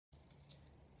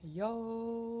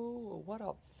Yo, what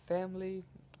up family?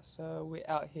 So we're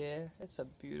out here. It's a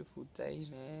beautiful day,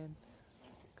 man.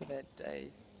 Look at that day.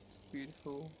 It's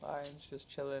beautiful. Ryan's just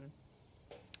chilling.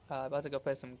 About to go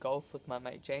play some golf with my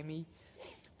mate Jamie.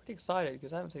 Pretty excited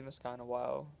because I haven't seen this guy in a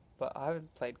while. But I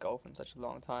haven't played golf in such a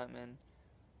long time and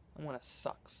I'm gonna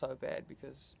suck so bad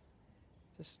because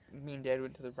just me and Dad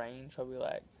went to the range probably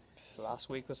like last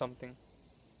week or something.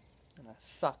 And I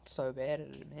sucked so bad at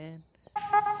it, man.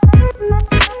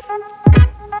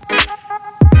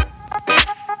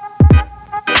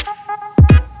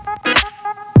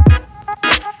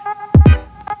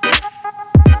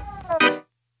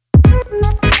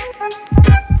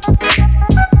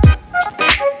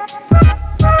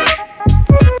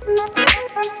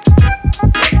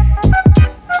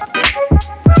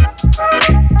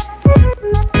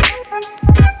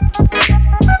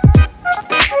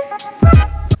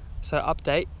 So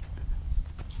update,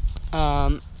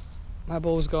 my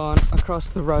ball's gone across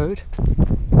the road.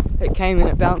 It came and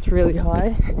it bounced really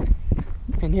high,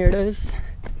 and here it is.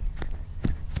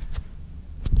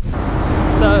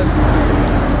 So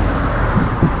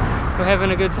we're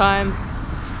having a good time.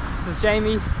 This is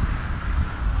Jamie.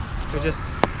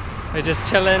 We're just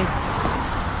chilling.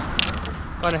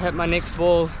 Gonna hit my next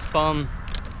ball from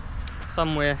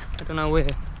somewhere. I don't know where.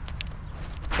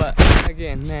 But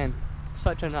again, man.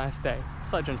 Such a nice day.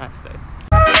 Such a nice day.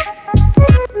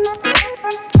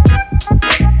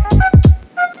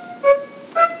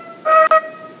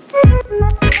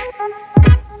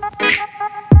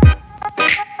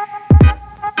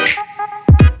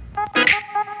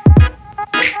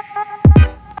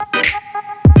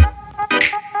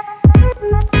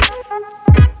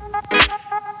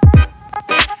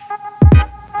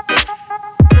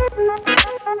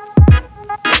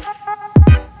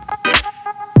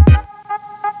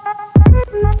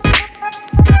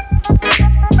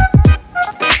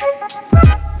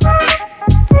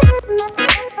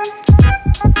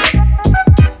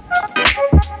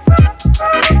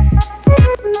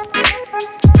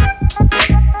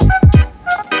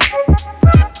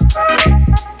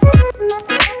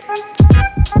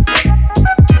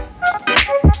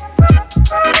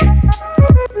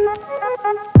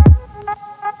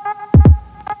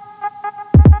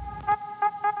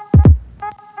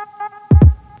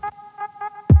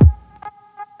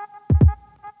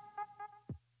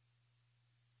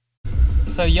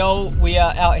 So yo, we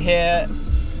are out here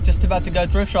just about to go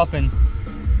thrift shopping,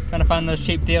 trying to find those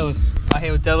cheap deals. Out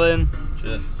here with Dylan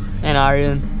and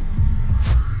Aryan,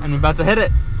 and we're about to hit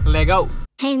it. Let go.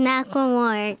 Hey, knock on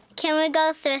wood. Can we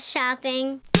go thrift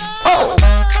shopping? Oh!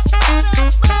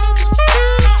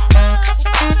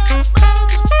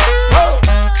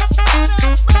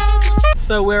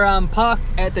 So we're parked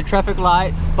at the traffic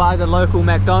lights by the local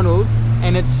McDonald's,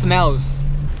 and it smells.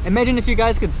 Imagine if you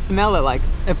guys could smell it. Like,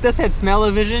 if this had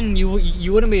smell-o-vision, you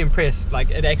wouldn't be impressed.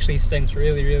 Like, it actually stinks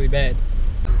really, really bad.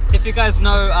 If you guys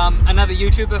know another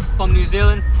YouTuber from New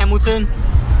Zealand, Hamilton,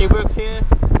 he works here.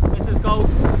 This is golf.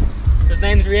 His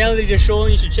name's Reality to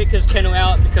Sean. You should check his channel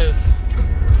out because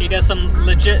he does some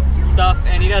legit stuff,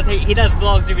 and he does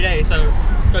vlogs every day. So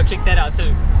go check that out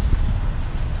too.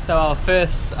 So our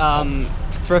first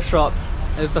thrift shop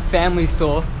is the family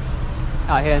store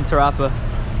out here in Tarapa.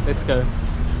 Let's go.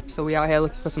 So we out here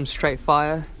looking for some straight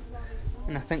fire,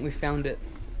 and I think we found it.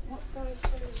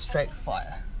 Straight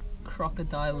fire.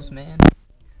 Crocodiles, man.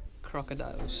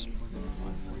 Crocodiles.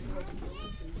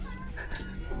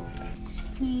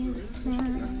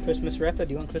 Christmas wrapper,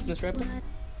 do you want Christmas wrapper?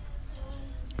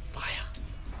 Fire.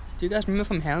 Do you guys remember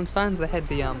from Houndstein's they had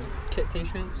the Kit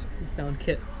t-shirts? We found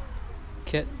Kit.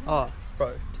 Oh,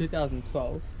 bro,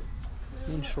 2012.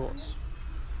 In shorts.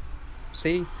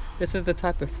 See? This is the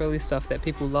type of frilly stuff that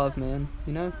people love, man,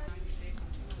 you know?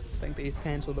 I think these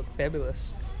pants will look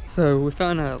fabulous. So we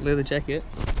found a leather jacket,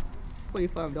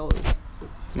 $25.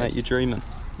 Mate, you're dreaming.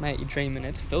 Mate, you're dreaming.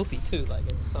 It's filthy too, like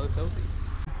it's so filthy.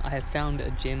 I have found a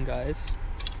gem, guys.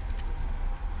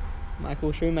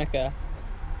 Michael Schumacher.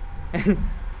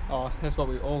 Oh, that's what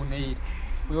we all need.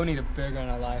 We all need a burger in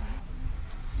our life.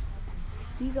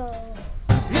 You go.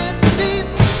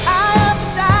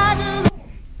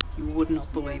 You would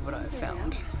not believe what I have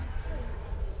found.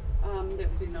 That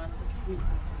would be nice.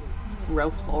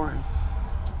 Ralph Lauren.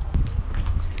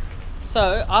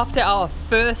 So after our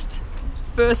first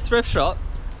thrift shop,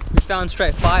 we found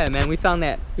straight fire, man. We found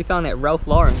that Ralph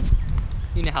Lauren.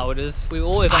 You know how it is. We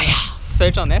always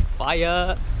search on that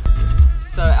fire.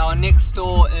 So our next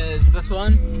store is this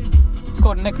one. It's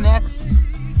called Knickknacks.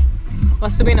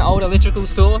 Must have been an old electrical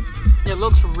store. It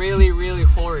looks really, really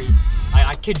hoary.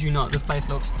 I kid you not, this place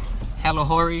looks hella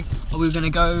hoary. But we're gonna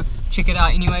go check it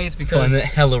out anyways because Find that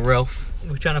hella Ralph.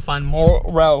 we're trying to find more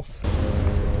Ralph.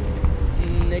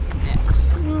 Knickknacks.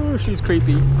 Ooh, she's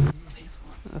creepy.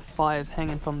 The fire's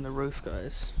hanging from the roof,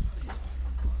 guys.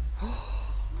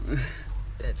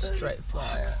 That's straight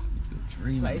fire.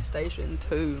 PlayStation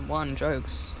 2, 1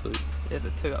 jokes. 2. There's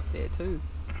a 2 up there too.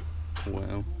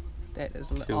 Wow. That is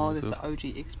Kill there's the myself. OG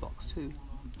Xbox too.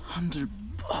 $100.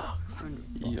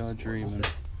 You're dreaming.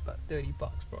 But $30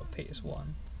 for a PS1.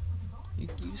 You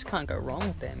just can't go wrong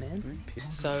with that, man.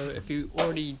 So if you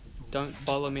already don't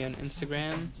follow me on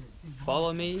Instagram,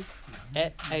 follow me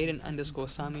at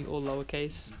Aiden_Sami, all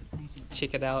lowercase.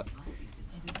 Check it out.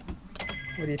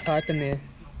 What do you type in there?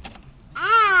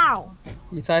 Ow!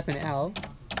 You type in ow.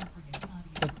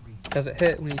 Does it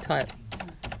hurt when you type?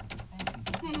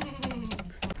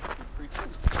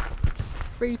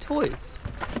 Free toys.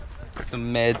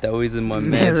 Some mad doughies in my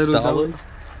mad little stylers. toys.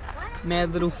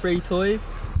 Mad little free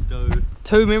toys. Dough.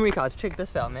 2 memory cards. Check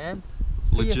this out, man.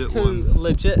 Legit PS2, ones.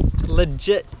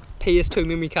 legit PS2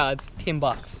 memory cards.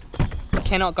 $10.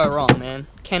 Cannot go wrong, man.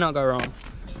 Cannot go wrong.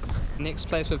 Next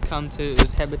place we've come to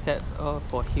is Habitat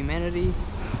for Humanity.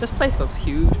 This place looks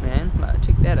huge, man. Like,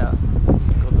 check that out.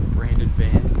 Got the branded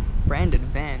van. Branded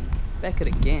van. Back it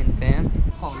again, fam.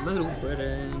 Oh, Little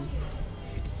Britain.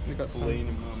 We got some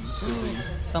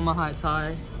Summer Heights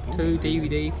High 2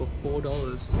 DVD for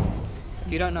 $4.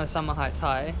 If you don't know Summer Heights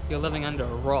High, you're living under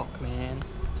a rock, man.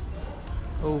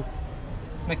 Oh,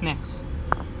 McNax.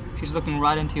 She's looking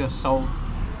right into your soul.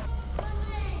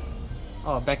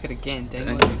 Oh, back it again,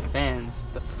 dang it. Vans,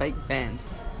 the fake Vans.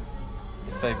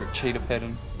 Favorite cheetah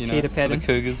pattern, you know, Cheetah for pattern. the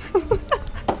cougars.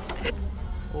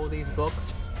 All these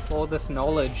books, all this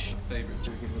knowledge. Favorite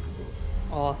chicken with books.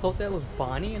 Oh, I thought that was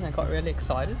Barney and I got really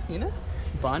excited, you know?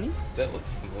 Barney? That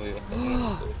looks familiar. I don't know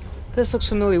what's it. This looks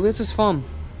familiar. Where's this from?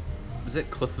 Was that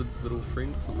Clifford's little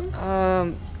friend or something?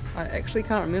 I actually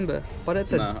can't remember, but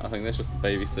it's a No, I think that's just the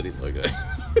Baby City logo.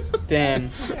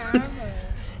 damn.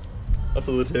 I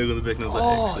saw the tag on the back and I was like,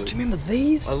 Oh, actually. do you remember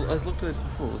these? I looked at this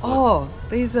before. It was like, Oh,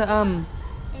 these are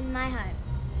In my home.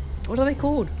 what are they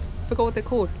called? Forgot what they're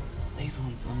called. these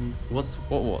ones. What's?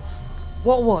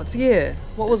 What? Yeah.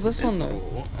 What was this one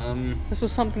though? Cool. This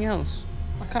was something else.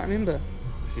 I can't remember.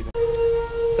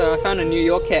 So I found a New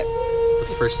York hat.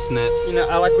 The fresh snaps. You know,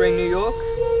 I like wearing New York.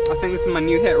 I think this is my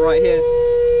new hat right here.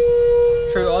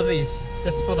 True Aussies.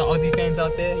 This is for the Aussie fans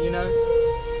out there, you know.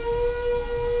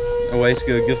 A way to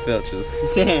go, gift vouchers.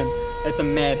 Damn, that's a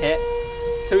mad hat.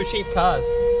 2 cheap cars.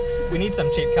 We need some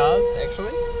cheap cars,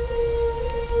 actually.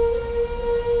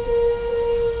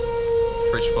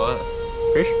 Fresh fire.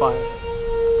 Fresh fire.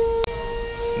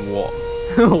 What?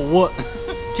 What?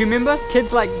 Do you remember?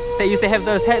 Kids like, they used to have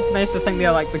those hats and they used to think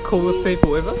they're like the coolest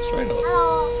people ever. Straight up.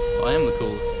 Oh. I am the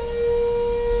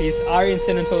coolest. He's Arian's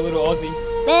turned into a little Aussie.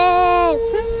 Babe!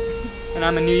 And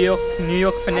I'm a New York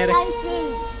fanatic.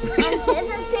 This is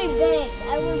too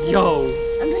big. Yo.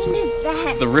 I'm putting this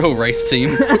back. The real race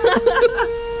team.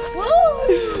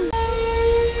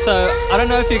 So, I don't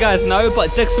know if you guys know,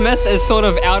 but Dick Smith is sort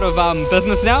of out of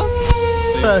business now.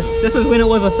 So, this is when it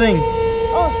was a thing.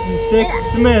 Oh. Dick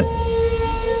Smith.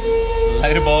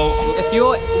 Later, ball. If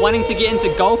you're wanting to get into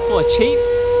golf for cheap,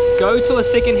 go to a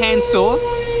second-hand store.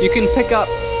 You can pick up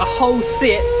a whole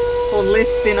set for less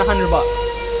than $100.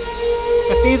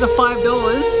 If these are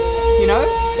 $5, you know,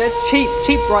 that's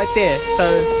cheap right there. So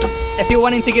if you're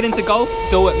wanting to get into golf,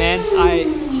 do it, man. I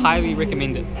highly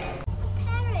recommend it.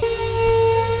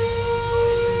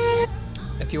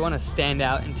 If you want to stand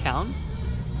out in town,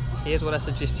 here's what I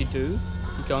suggest you do.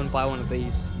 You go and buy one of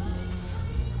these.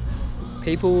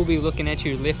 People will be looking at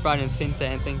you left, right and center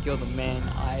and think you're the man.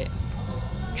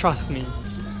 Trust me.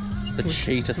 The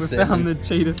cheetah We satin. found the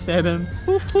cheetah satin.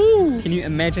 Can you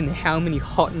imagine how many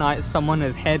hot nights someone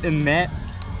has had in that?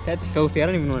 That's filthy. I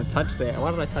don't even want to touch that.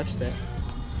 Why did I touch that?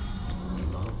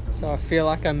 So I feel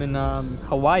like I'm in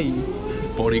Hawaii.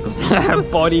 Body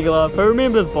glove. Body glove. Who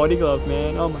remembers Body Glove,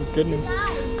 man? Oh my goodness.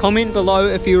 Comment below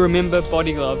if you remember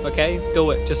Body Glove, okay?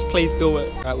 Do it. Just please do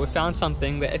it. Alright, we found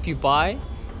something that if you buy,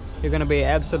 you're gonna be an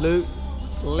absolute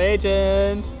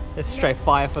legend. It's straight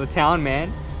fire for the town,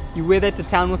 man. You wear that to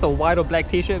town with a white or black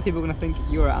t-shirt, people are gonna think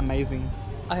you're amazing.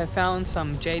 I have found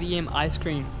some JDM ice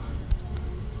cream.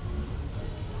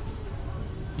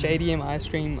 JDM ice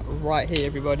cream right here,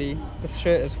 everybody. This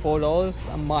shirt is $4.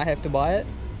 I might have to buy it.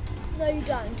 No, you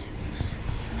don't.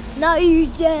 No, you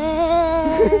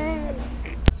don't.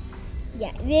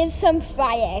 Yeah, there's some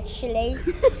fire actually.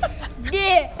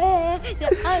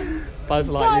 Buzz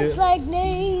Lightyear.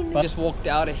 Lightning. Just walked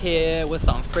out of here with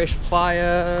some fresh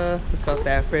fire. We got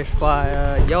that fresh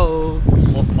fire. Yo,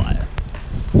 more fire.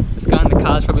 This guy in the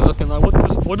car's probably looking like,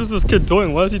 what is this kid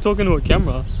doing? Why is he talking to a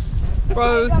camera?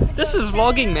 Bro, this is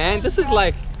vlogging, man. This is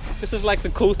like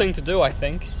the cool thing to do, I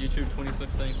think. YouTube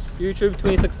 2016. YouTube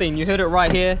 2016. You heard it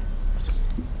right here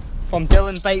from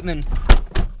Dylan Bateman.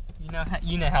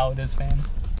 You know how it is, fam.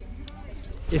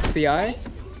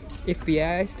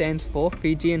 FBI stands for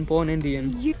Fijian born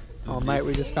Indian. Oh mate,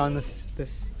 we just found this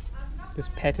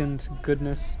patent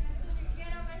goodness.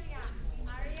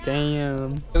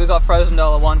 Damn. We got frozen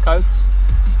 $1 Cokes.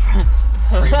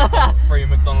 Free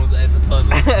McDonald's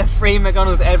advertising. Free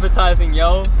McDonald's advertising,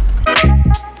 yo.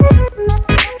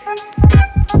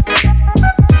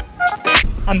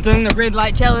 I'm doing the red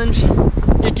light challenge.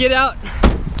 You get out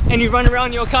and you run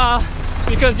around your car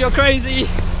because you're crazy.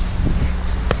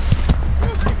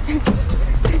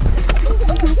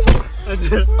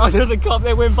 Oh, there's a cop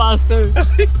that went past too.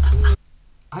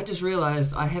 I just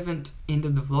realized I haven't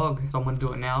ended the vlog, so I'm gonna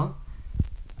do it now.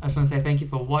 I just want to say thank you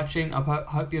for watching. I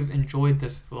hope you've enjoyed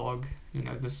this vlog, you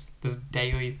know, this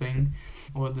daily thing,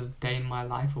 or this day in my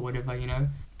life, or whatever, you know.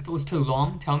 If it was too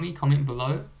long, tell me, comment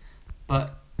below.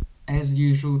 But as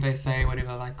usual, they say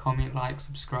whatever, like comment, like,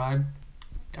 subscribe.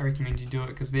 I recommend you do it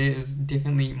because there is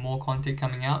definitely more content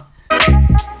coming out.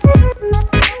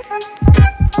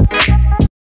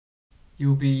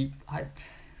 You'll be...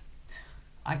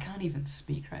 I can't even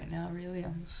speak right now, really.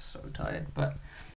 I'm so tired, but